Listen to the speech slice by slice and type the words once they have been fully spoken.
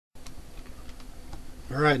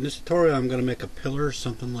Alright, in this tutorial I'm going to make a pillar,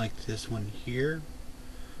 something like this one here.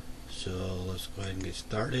 So let's go ahead and get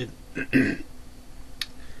started. And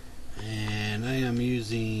I am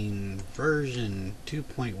using version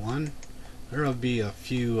 2.1. There will be a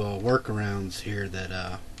few workarounds here that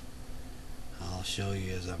I'll show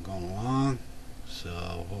you as I'm going along.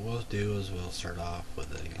 So what we'll do is we'll start off with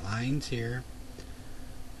the lines here,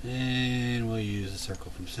 and we'll use a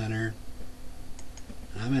circle from center.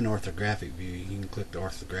 I'm in orthographic view. You can click the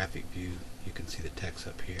orthographic view. You can see the text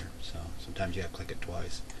up here. So sometimes you have to click it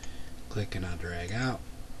twice. Click and I'll drag out.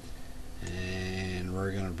 And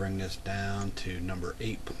we're going to bring this down to number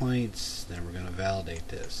 8 points. Then we're going to validate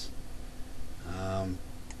this.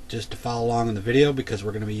 Just to follow along in the video, because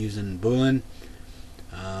we're going to be using Boolean,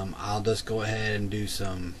 I'll just go ahead and do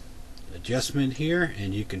some adjustment here,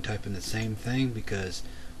 and you can type in the same thing, because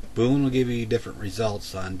Boolean will give you different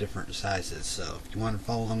results on different sizes. So if you want to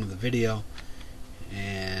follow along with the video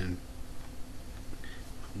and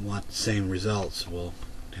want the same results, we'll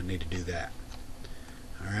need to do that.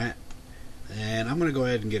 Alright, and I'm going to go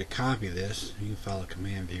ahead and get a copy of this. You can follow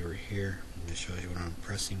Command Viewer here. It shows you what I'm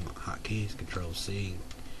pressing, what hotkeys, Control C,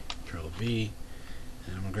 Control V,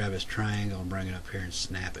 and I'm going to grab this triangle and bring it up here and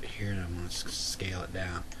snap it here, and I'm going to scale it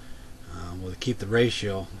down. We'll keep the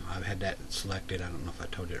ratio. I've had that selected. I don't know if I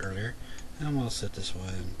told you earlier. And we'll set this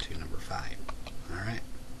one to number 5. Alright.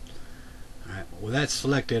 Alright. Well, that's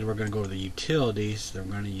selected. We're going to go to the utilities. Then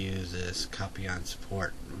we're going to use this copy on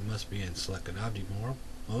support. We must be in selected object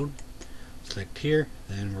mode. Select here.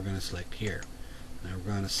 Then we're going to select here. Now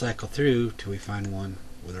we're going to cycle through till we find one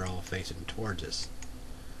where they're all facing towards us.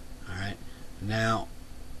 Alright. Now,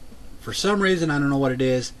 for some reason, I don't know what it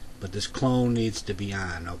is, but this clone needs to be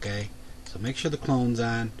on, okay? So make sure the clone's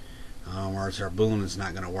on, or else our Boolean is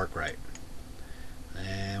not going to work right.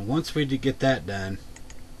 And once we get that done,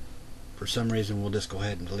 for some reason we'll just go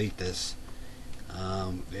ahead and delete this,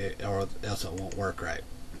 or else it won't work right.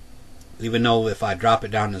 Even though if I drop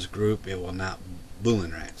it down this group, it will not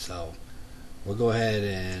Boolean right. So we'll go ahead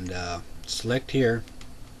and select here,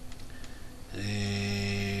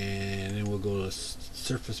 and then we'll go to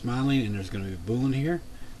surface modeling, and there's going to be Boolean here.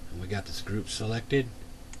 And we got this group selected,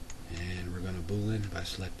 and we're going to Boolean by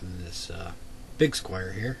selecting this big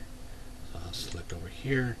square here. So I'll select over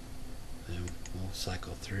here, and we'll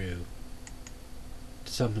cycle through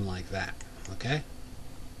something like that. Okay.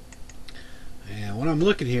 And what I'm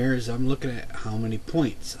looking here is I'm looking at how many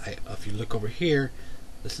points. If you look over here,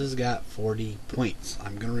 this has got 40 points.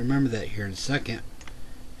 I'm going to remember that here in a second,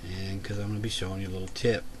 and because I'm going to be showing you a little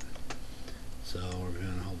tip. So we're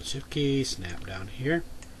going to hold the shift key, snap down here.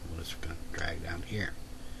 We're just going to drag down here.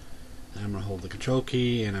 And I'm going to hold the control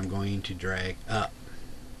key, and I'm going to drag up.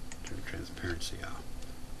 Turn the transparency off.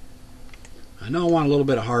 I know I want a little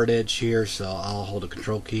bit of hard edge here, so I'll hold the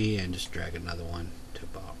control key and just drag another one to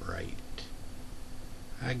about right.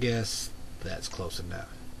 I guess that's close enough.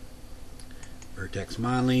 Vertex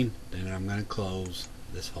modeling, then I'm going to close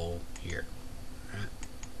this hole here.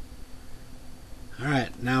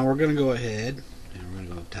 Alright, now we're going to go ahead and we're going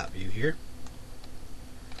to go to top view here.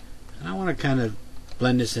 And I want to kind of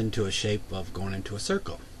blend this into a shape of going into a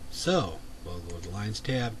circle. So we'll go to the lines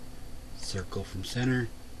tab, circle from center,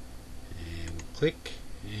 and we'll click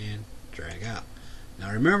and drag out.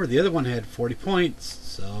 Now remember, the other one had 40 points,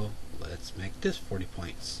 so let's make this 40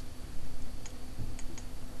 points.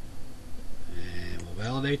 And we'll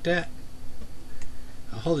validate that.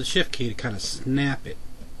 I'll hold the shift key to kind of snap it.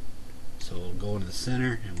 So we'll go into the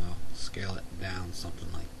center and we'll scale it down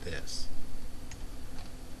something like this.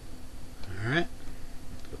 Alright,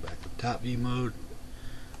 go back to top view mode.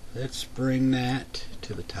 Let's bring that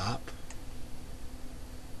to the top.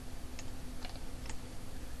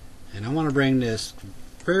 And I want to bring this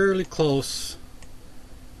fairly close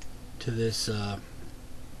to this the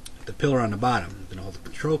pillar on the bottom. I'm going to hold the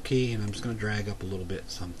control key, and I'm just going to drag up a little bit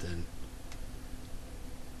something.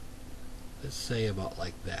 Let's say about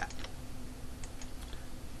like that.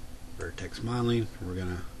 Vertex modeling, we're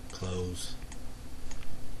going to close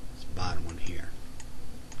this bottom one here.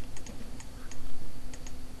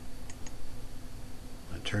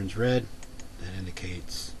 When it turns red, that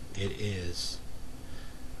indicates it is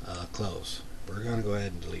closed. We're going to go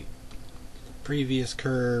ahead and delete the previous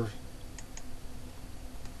curve.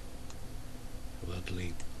 We'll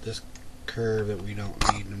delete this curve that we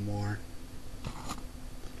don't need anymore.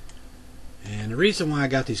 And the reason why I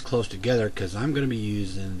got these close together, because I'm going to be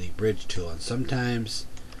using the bridge tool, and sometimes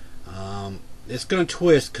it's going to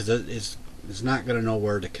twist because it's not going to know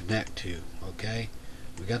where to connect to. Okay,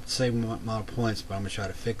 we got the same amount of points, but I'm going to try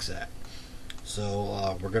to fix that.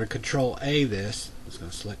 So we're going to Control A this. It's going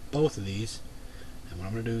to select both of these, And what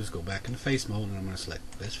I'm going to do is go back into face mode, and I'm going to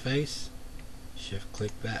select this face, shift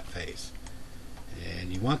click that face.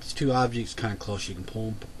 And you want these two objects kind of close, you can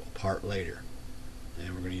pull them apart later.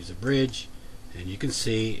 And we're going to use a bridge, and you can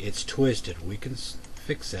see it's twisted. We can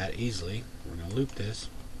fix that easily. We're going to loop this.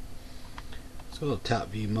 Let's go to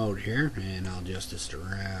top view mode here, and I'll adjust this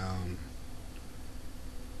around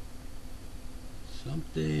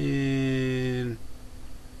something.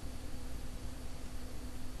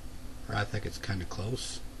 I think it's kind of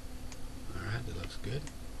close. Alright, that looks good.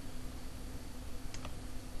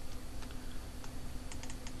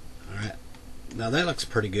 Alright, now that looks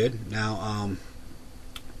pretty good. Now,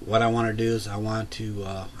 what I want to do is I want to,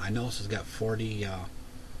 I know this has got 40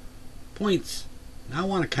 points. Now I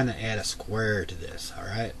want to kind of add a square to this.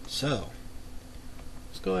 Alright, so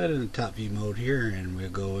let's go ahead in the top view mode here, and we'll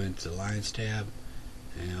go into the lines tab.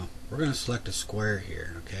 Now we're going to select a square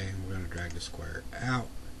here. Okay, we're going to drag the square out.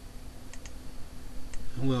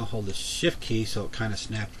 And we'll hold the shift key so it kind of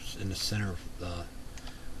snaps in the center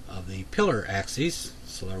of the pillar axes,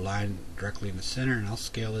 so they're lined directly in the center. And I'll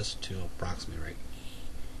scale this to approximately right,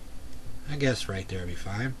 I guess right there will be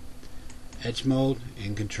fine. Edge mode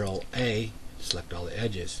and Control A, select all the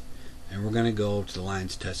edges, and we're going to go to the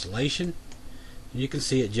lines tessellation. And you can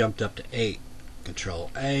see it jumped up to 8.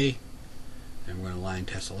 Control A, and we're going to line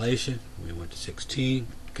tessellation. We went to 16.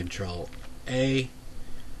 Control A.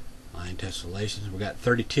 Line tessellations, we got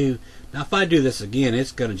 32. Now if I do this again,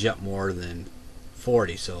 it's going to jump more than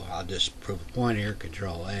 40, so I'll just prove a point here.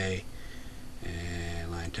 Control A and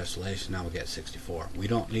line tessellation. Now we got 64. We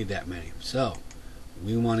don't need that many, so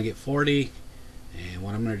we want to get 40. And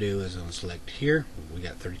what I'm going to do is I'm going to select here. We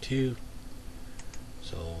got 32,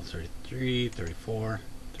 so 33, 34,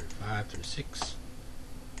 35, 36.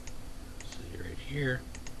 See right here.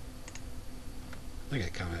 I think I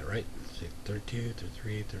counted it right. 32,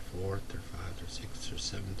 33, 34, 35, 36,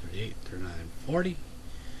 37, 38, 39, 40.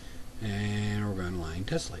 And we're going to line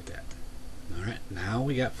tessellate that. Alright, now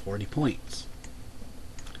we got 40 points.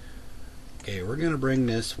 Okay, we're going to bring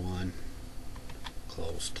this one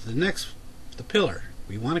close to the pillar.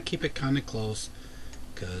 We want to keep it kind of close,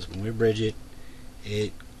 because when we bridge it,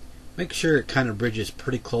 make sure it kind of bridges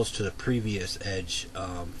pretty close to the previous edge,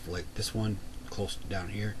 like this one close down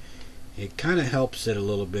here. It kind of helps it a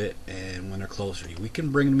little bit, and when they're closer, we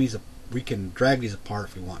can bring these up, we can drag these apart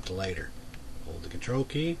if we want to later. Hold the Control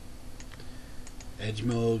key, edge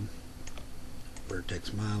mode,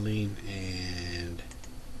 vertex modeling, and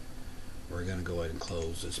we're going to go ahead and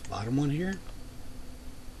close this bottom one here.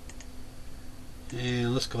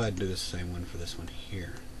 And let's go ahead and do the same one for this one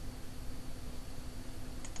here.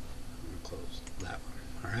 I'm going to close that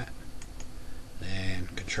one. Alright. Then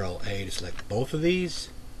Control A to select both of these.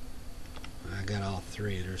 I got all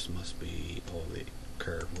three. There must be, oh, the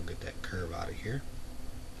curve. We'll get that curve out of here.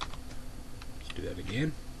 Let's do that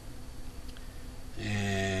again.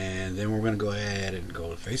 And then we're going to go ahead and go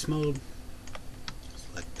to face mode.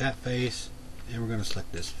 Select that face. And we're going to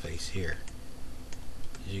select this face here.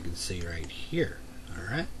 As you can see right here.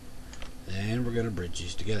 Alright. Then we're going to bridge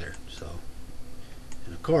these together. So,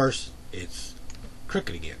 and of course, it's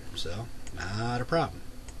crooked again. So, not a problem.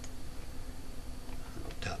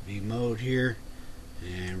 Top view mode here,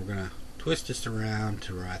 and we're going to twist this around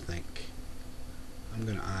to where I think I'm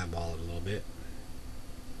going to eyeball it a little bit.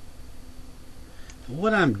 And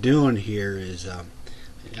what I'm doing here is I've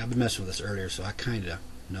been messing with this earlier, so I kind of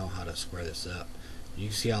know how to square this up. You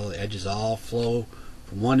can see how the edges all flow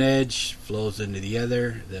from one edge, flows into the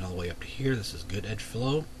other, then all the way up to here. This is good edge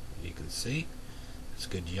flow. You can see it's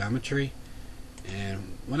good geometry.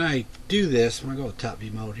 And when I do this, I'm going to go to top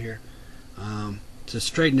view mode here. To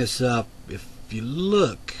straighten this up, if you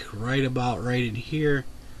look right about right in here,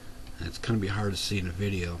 it's going to be hard to see in the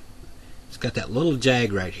video. It's got that little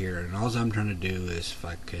jag right here, and all I'm trying to do is, if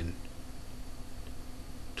I can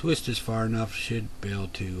twist this far enough, should be able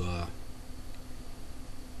to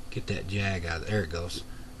get that jag out. There it goes.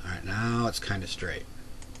 Alright, now it's kind of straight.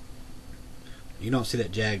 You don't see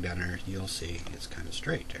that jag down there, you'll see it's kind of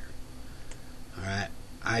straight there. Alright,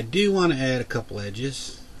 I do want to add a couple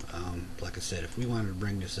edges. Like I said, if we wanted to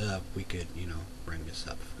bring this up, we could, bring this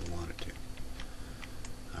up if we wanted to.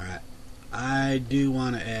 Alright, I do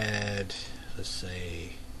want to add, let's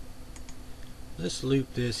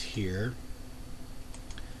loop this here,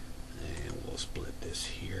 and we'll split this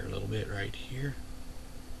here a little bit right here,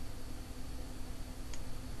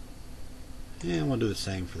 and we'll do the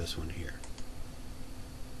same for this one here.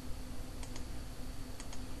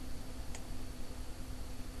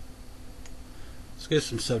 Let's get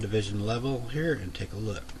some subdivision level here and take a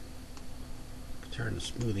look. Turn the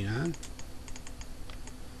smoothing on.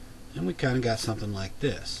 And and we kind of got something like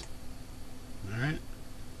this. Alright,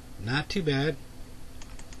 not too bad.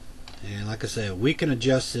 And like I said, we can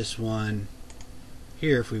adjust this one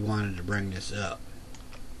here if we wanted to bring this up.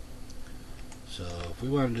 So if we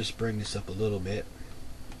want to just bring this up a little bit,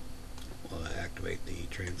 we'll activate the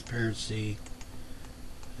transparency,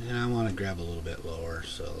 and I want to grab a little bit lower,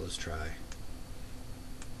 so let's try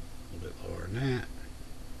a little bit lower than that.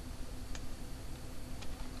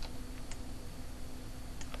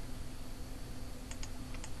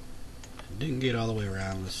 Didn't get all the way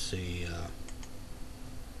around. Let's see,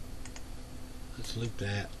 let's loop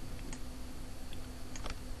that.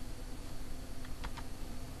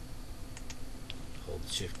 Hold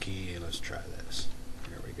the shift key and let's try this.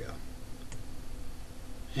 There we go.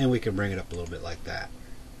 And we can bring it up a little bit like that.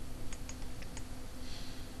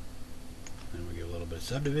 And we get a little bit of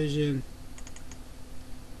subdivision.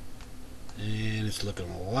 And it's looking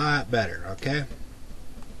a lot better, okay?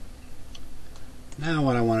 Now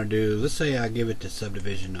what I want to do, let's say I give it the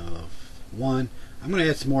subdivision of 1. I'm going to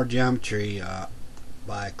add some more geometry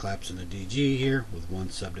by collapsing the DG here with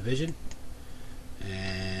 1 subdivision.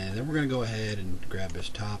 And then we're going to go ahead and grab this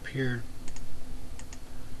top here.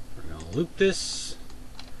 We're going to loop this.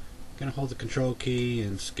 Going to hold the control key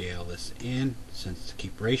and scale this in. Since to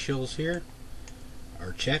keep ratios here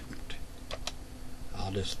are checked,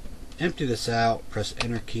 I'll just empty this out, press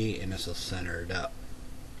enter key, and this will center it up.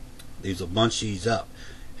 These will bunch these up,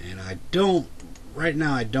 and right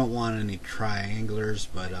now I don't want any triangulars,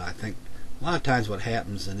 but I think a lot of times what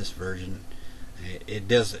happens in this version, it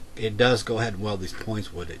does go ahead and weld these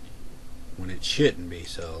points with it when it shouldn't be.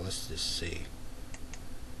 So let's just see.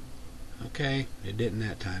 Okay, it didn't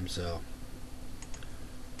that time, so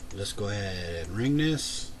let's go ahead and ring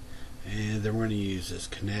this, and then we're going to use this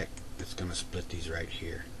connect. It's going to split these right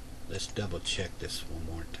here. Let's double check this one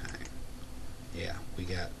more time. Yeah, we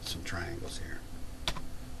got some triangles here.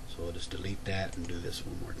 So we'll just delete that and do this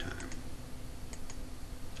one more time.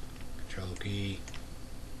 Control key.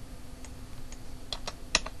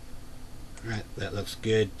 Alright, that looks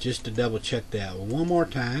good. Just to double check that one more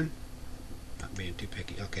time. Not being too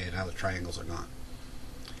picky. Okay, now the triangles are gone.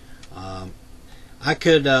 I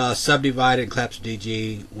could subdivide it and collapse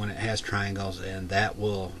DG when it has triangles, and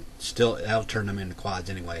that'll turn them into quads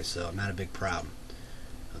anyway, so not a big problem.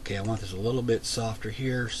 Okay, I want this a little bit softer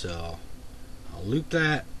here, so I'll loop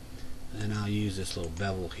that, and I'll use this little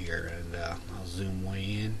bevel here, and I'll zoom way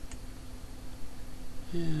in.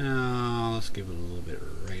 And let's give it a little bit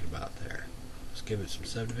right about there. Let's give it some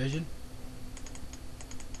subdivision.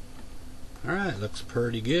 Alright, looks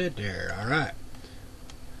pretty good there. Alright.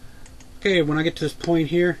 Okay, when I get to this point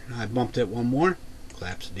here, I bumped it one more,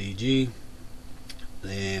 collapse DG.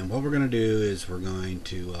 Then what we're going to do is we're going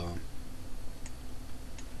to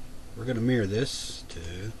mirror this to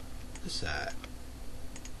the side.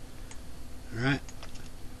 Alright.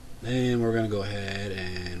 Then we're going to go ahead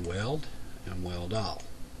and weld all.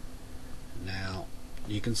 Now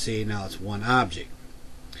you can see now it's one object.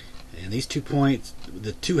 And these 2 points,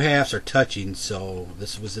 the 2 halves are touching, so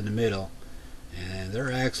this was in the middle, and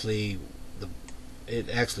they're actually it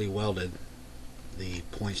actually welded the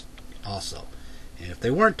points also. And if they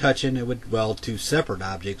weren't touching, it would weld 2 separate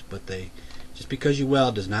objects, but just because you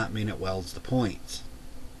weld does not mean it welds the points.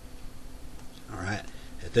 Alright,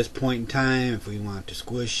 at this point in time, if we want to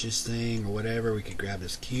squish this thing or whatever, we could grab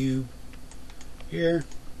this cube here,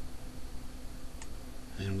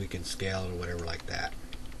 and we can scale it or whatever like that.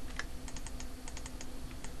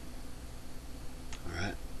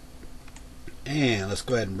 Alright, and let's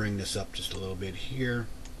go ahead and bring this up just a little bit here.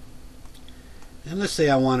 And let's say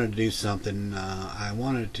I wanted to do something, I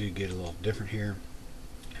wanted to get a little different here.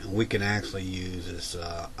 And we can actually use this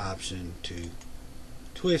option to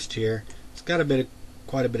twist here. It's got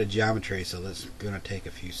quite a bit of geometry, so that's going to take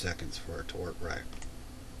a few seconds for it to work right.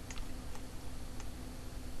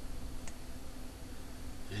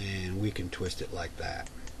 And we can twist it like that.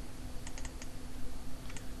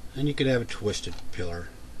 And you could have a twisted pillar.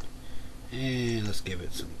 And let's give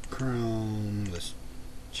it some chrome. Let's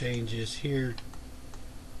change this here.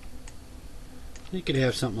 You could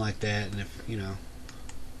have something like that, and if you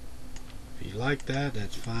like that,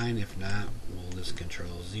 that's fine. If not, we'll just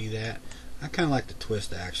Control Z that. I kind of like the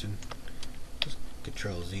twist action. Just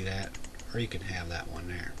Control Z that, or you can have that one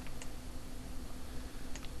there.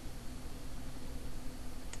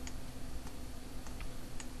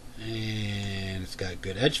 And it's got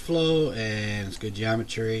good edge flow, and it's good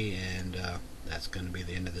geometry, and that's going to be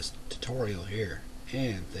the end of this tutorial here.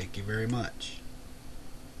 And thank you very much.